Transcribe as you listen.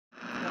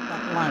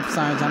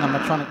life-size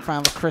animatronic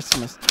Father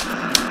Christmas.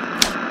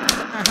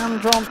 A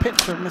hand-drawn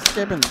picture of Miss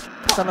Gibbons,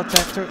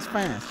 sellotaped to its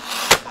face.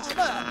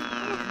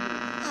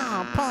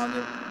 Oh, Paul,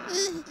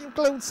 you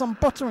glued some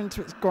butter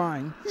into its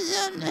groin.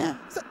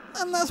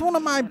 And that's one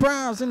of my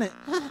brows, isn't it?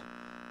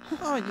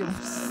 Oh, you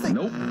sick.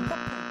 Nope.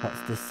 What's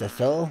this,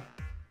 Cecil?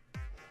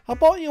 I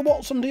bought you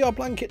what's under your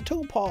blanket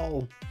too,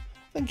 Paul.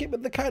 I think it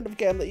was the kind of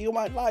game that you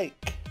might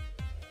like.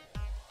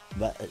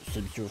 But it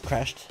seems to have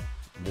crashed.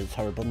 There's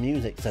horrible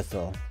music,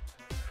 Cecil.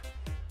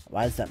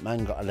 Why has that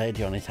man got a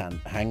lady on his hand?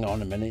 Hang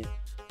on a minute.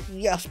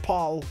 Yes,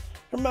 Paul.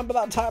 Remember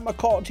that time I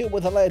caught you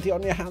with a lady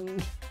on your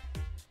hand?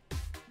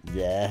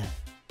 Yeah.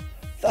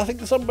 I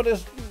think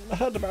somebody's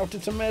heard about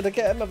it and made a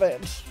game of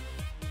it.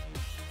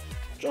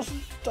 Just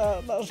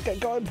let's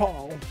get going,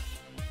 Paul.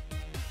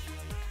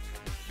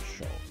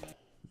 Shut up.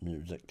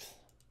 Music.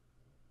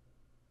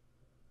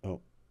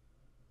 Oh.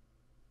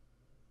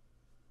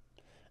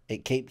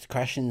 It keeps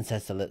crashing,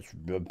 Cecil. It's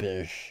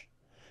rubbish.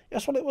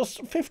 Yes, well, it was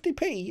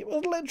 50p. It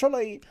was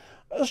literally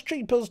as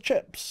cheap as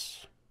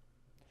chips.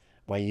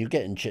 Where are you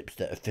getting chips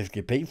that are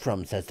 50p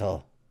from,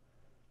 Cecil?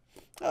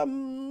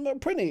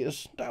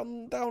 Prinny's,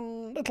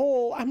 down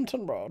Little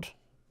Hampton Road.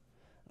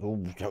 Oh,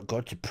 don't go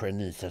to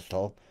Prinny's,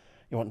 Cecil.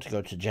 You want to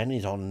go to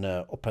Jenny's on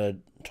Upper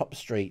Top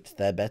Street.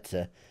 They're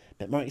better.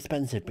 Bit more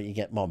expensive, but you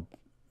get more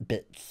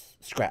bits,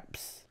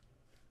 scraps.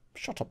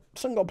 Shut up.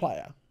 Single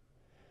player.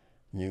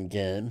 New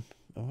game.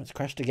 Oh, it's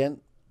crashed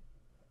again.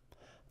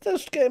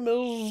 This game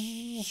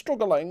is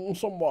struggling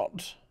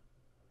somewhat.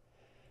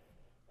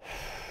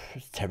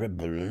 It's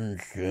terrible,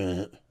 isn't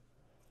it?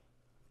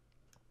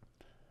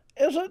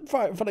 Is it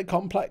frightfully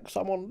complex,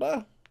 I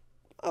wonder?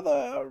 Are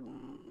there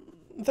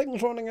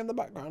things running in the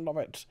background of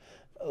it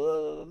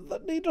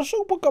that need a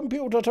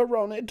supercomputer to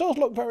run? It does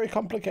look very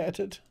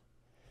complicated.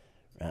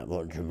 Right,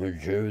 what do we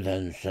do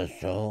then,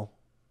 Cecil?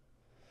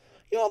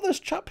 You're this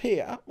chap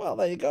here. Well,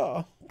 there you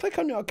go. Click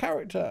on your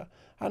character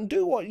and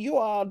do what you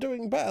are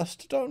doing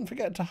best. Don't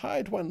forget to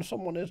hide when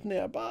someone is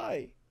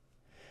nearby.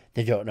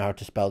 They don't know how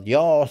to spell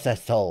your,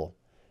 Cecil.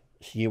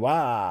 So you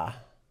are.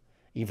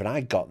 Even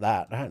I got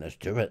that. Right, let's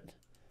do it.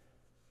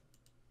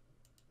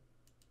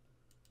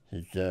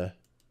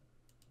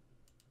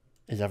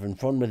 He's having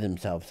fun with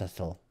himself,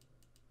 Cecil.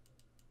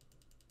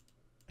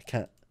 I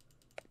can't.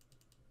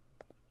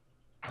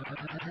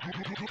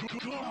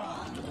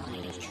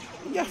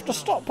 You have to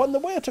stop when the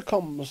waiter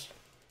comes.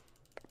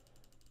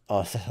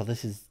 Oh, Cecil,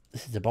 this is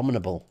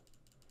abominable.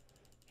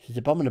 This is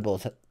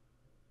abominable.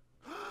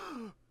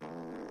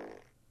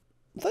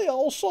 They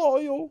all saw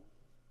you.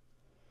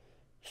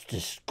 It's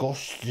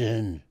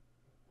disgusting.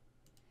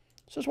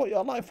 This is what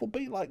your life will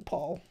be like,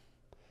 Paul.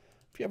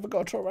 If you ever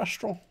go to a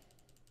restaurant.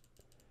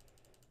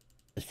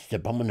 It's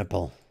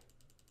abominable.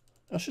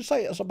 I should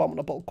say it's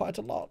abominable quite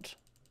a lot.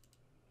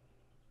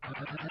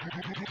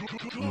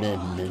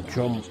 Then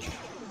jump.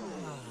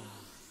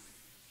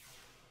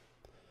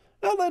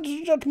 Now, ladies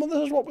and gentlemen,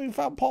 this is what we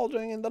found Paul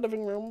doing in the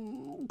living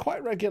room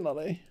quite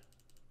regularly.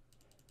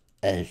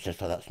 It's just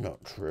that that's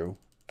not true.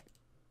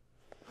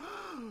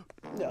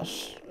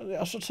 Yes,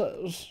 yes it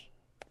is.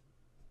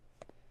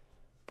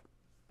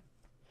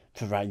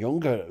 For our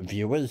younger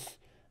viewers,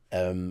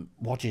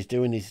 what he's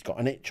doing is he's got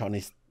an itch on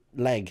his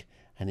leg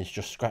and he's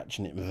just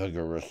scratching it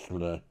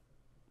vigorously.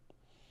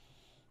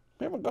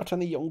 We haven't got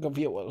any younger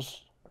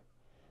viewers.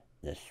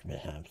 Yes, we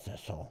have,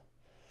 Cecil.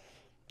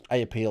 I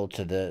appeal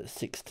to the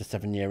 6 to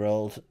 7 year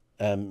old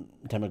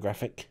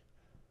demographic.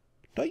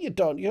 No, you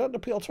don't. You don't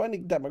appeal to any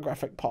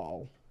demographic,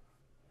 Paul.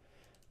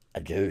 I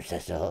do,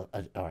 Cecil.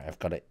 Alright, I've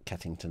got it.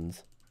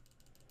 Cattington's.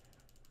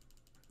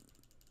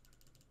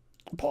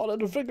 Paul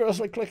is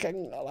vigorously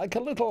clicking like a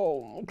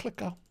little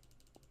clicker.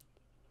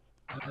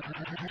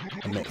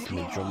 It makes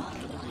me jump.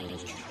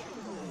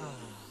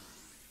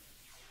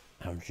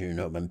 How do you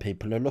know when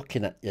people are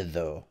looking at you,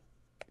 though?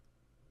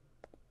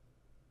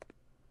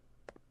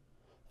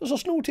 There's a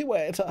snooty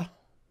waiter.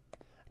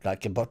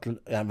 Like a bottle.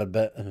 I'm a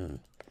bit.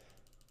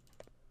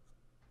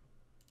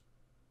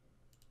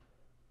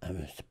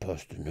 I'm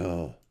supposed to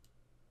know.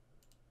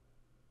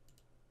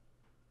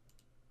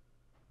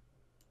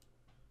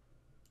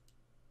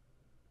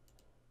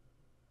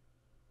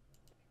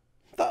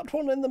 That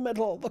one in the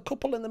middle, the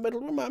couple in the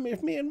middle, remind me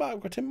of me and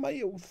Margaret in my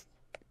youth.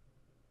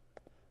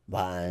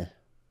 Why?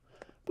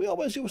 We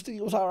always used to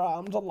use our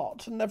arms a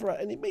lot and never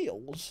at any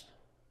meals.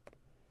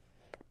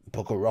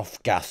 Bugger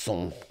off,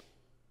 garçon.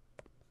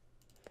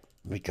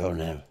 We go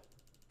now.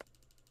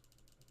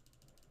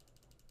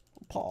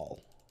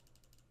 Paul.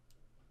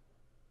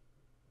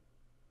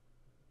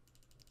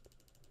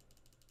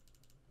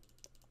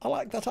 I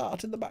like that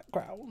art in the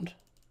background.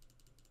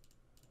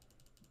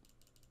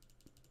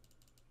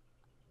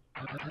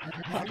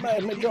 That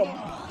made me jump.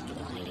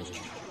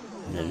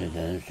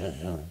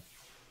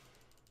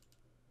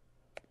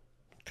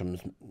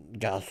 Comes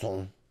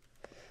garçon.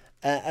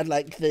 I'd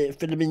like the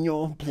filet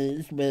mignon,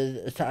 please, with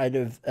a side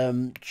of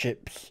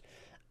chips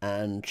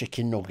and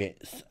chicken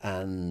nuggets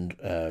and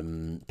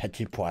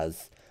petit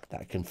pois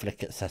that I can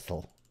flick at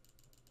Cecil.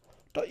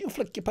 Don't you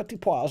flick your petit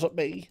pois at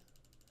me.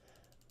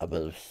 I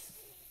will.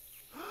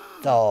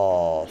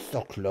 Oh,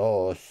 so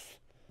close.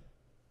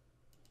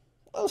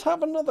 Let's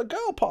have another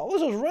go, Paul.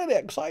 This is really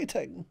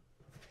exciting.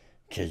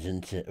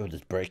 Isn't it? Oh,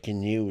 there's breaking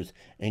news.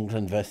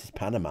 England versus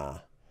Panama.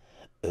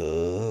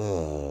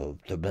 Oh,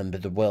 remember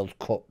the World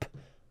Cup.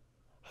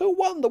 Who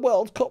won the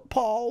World Cup,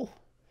 Paul?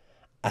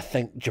 I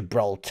think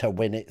Gibraltar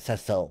win it,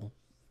 Cecil.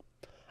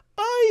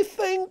 I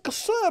think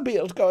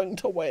Serbia's going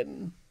to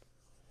win.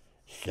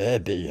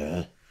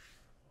 Serbia?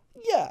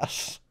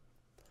 Yes.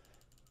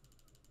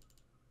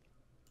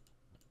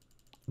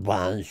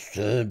 Why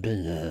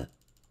Serbia?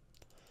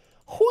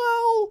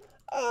 Well,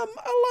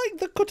 I like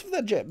the cut of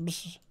their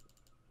jibs.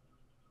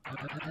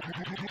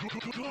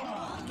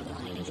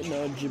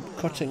 No jib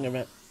cutting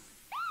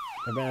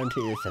around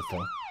here,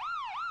 Cecil.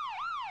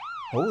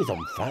 Oh, he's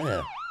on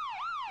fire.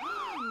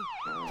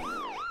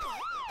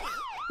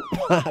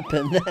 What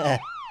happened there?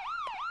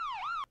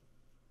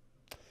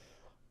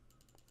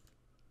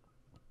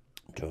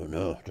 Don't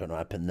know what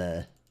happened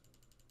there.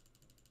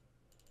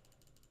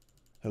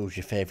 Who's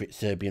your favourite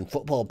Serbian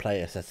football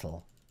player,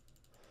 Cecil?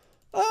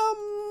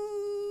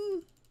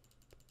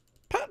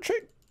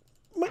 Patrick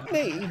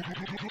McNee.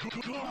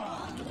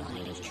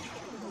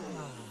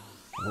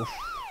 Oof.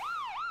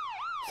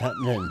 What's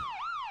happening?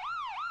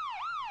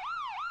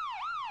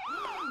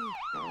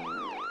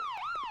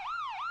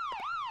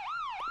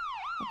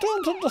 I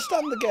don't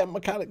understand the game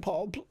mechanic,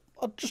 Paul.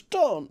 I just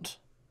don't.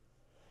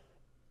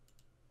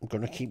 I'm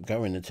going to keep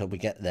going until we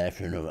get there,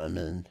 if you know what I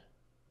mean.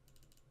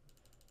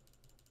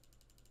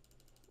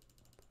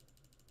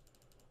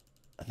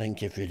 I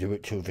think if you do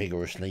it too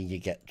vigorously, you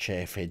get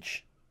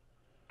chafage.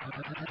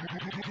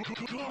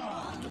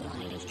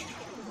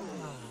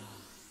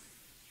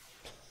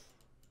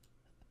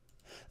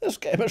 This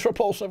game is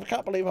repulsive. I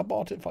can't believe I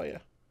bought it for you.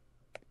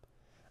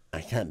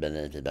 I can't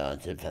believe I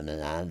bought it for me.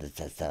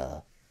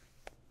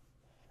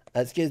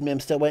 Excuse me,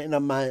 I'm still waiting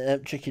on my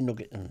chicken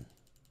nugget.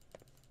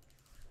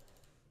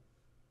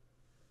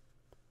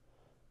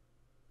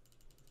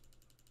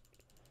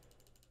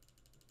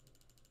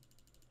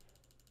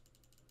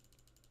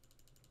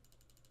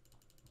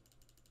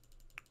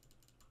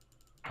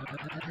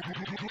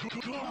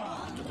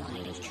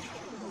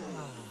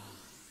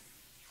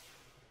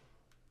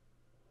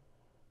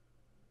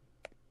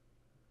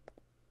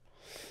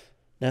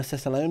 Now,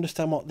 Cecil, I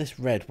understand what this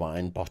red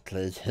wine bottle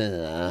is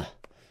here.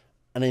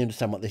 And I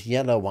understand what this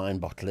yellow wine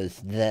bottle is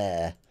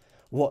there.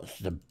 What's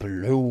the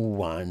blue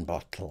wine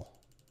bottle?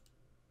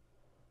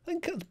 I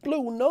think it's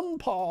Blue Nun,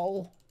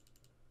 Paul.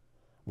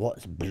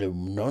 What's Blue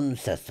Nun,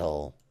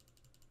 Cecil?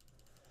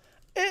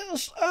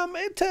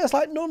 It tastes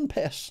like nun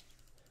piss.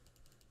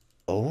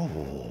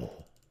 Oh.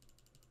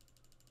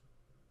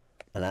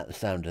 I like the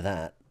sound of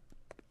that.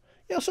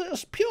 Yes,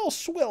 it's pure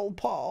swill,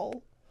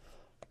 Paul.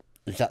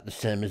 Is that the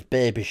same as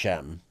baby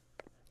sham?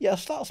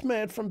 Yes, that's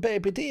made from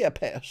baby deer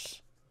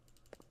piss.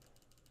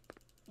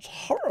 It's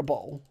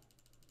horrible.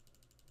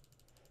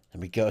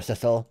 There we go,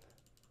 Cecil.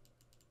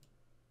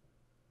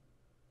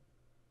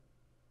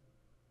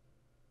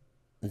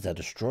 He's had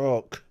a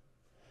stroke.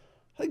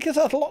 I think he's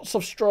had lots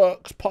of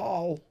strokes,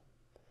 Paul.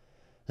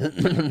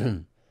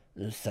 It's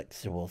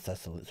sexual,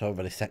 Cecil. It's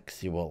overly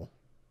sexual.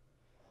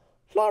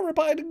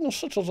 Law-abiding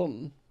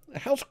citizen. A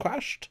house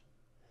crashed.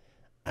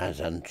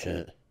 Hasn't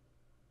it?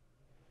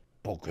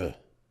 Bugger.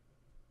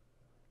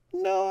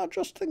 No, I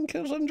just think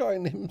he's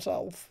enjoying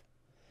himself.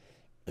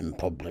 In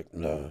public,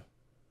 no.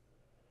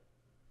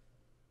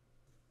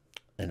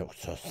 He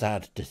looked so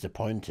sad,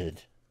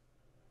 disappointed.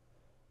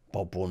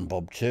 Bob 1,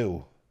 Bob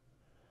 2.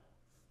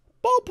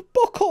 Bob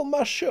Buckle,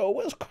 my show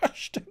has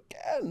crashed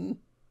again.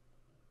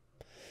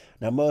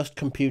 Now, most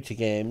computer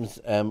games,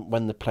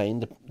 when they're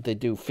playing, they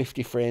do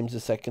 50 frames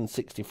a second,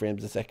 60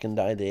 frames a second,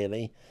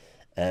 ideally.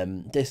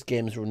 This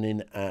game's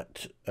running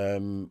at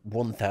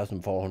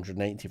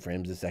 1,480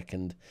 frames a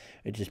second,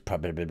 which is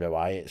probably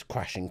why it's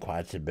crashing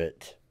quite a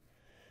bit.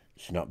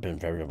 It's not been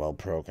very well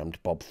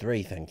programmed. Bob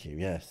 3, thank you,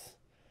 yes.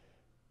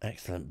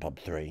 Excellent, Bob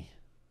 3.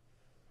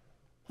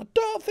 I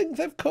don't think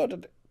they've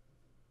coded it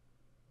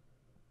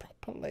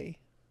properly.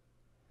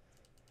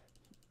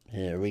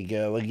 Here we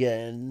go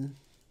again.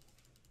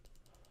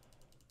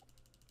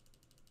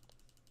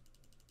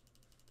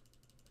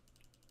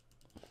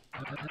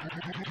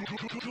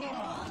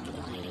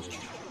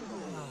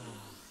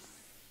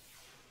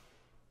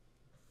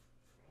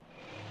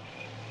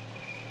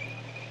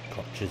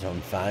 Crotch is on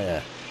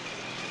fire.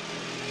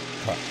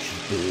 Crotch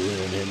is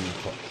burning,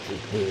 crotch is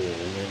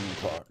burning,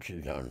 crotch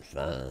is on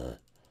fire.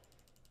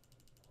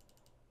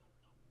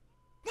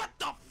 What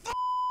the f***?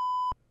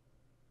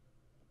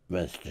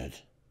 Rested.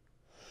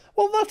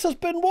 Well, that has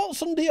been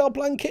What's Under Your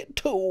Blanket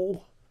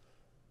 2.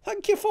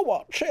 Thank you for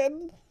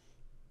watching.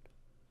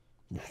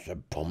 It's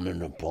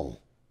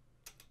abominable.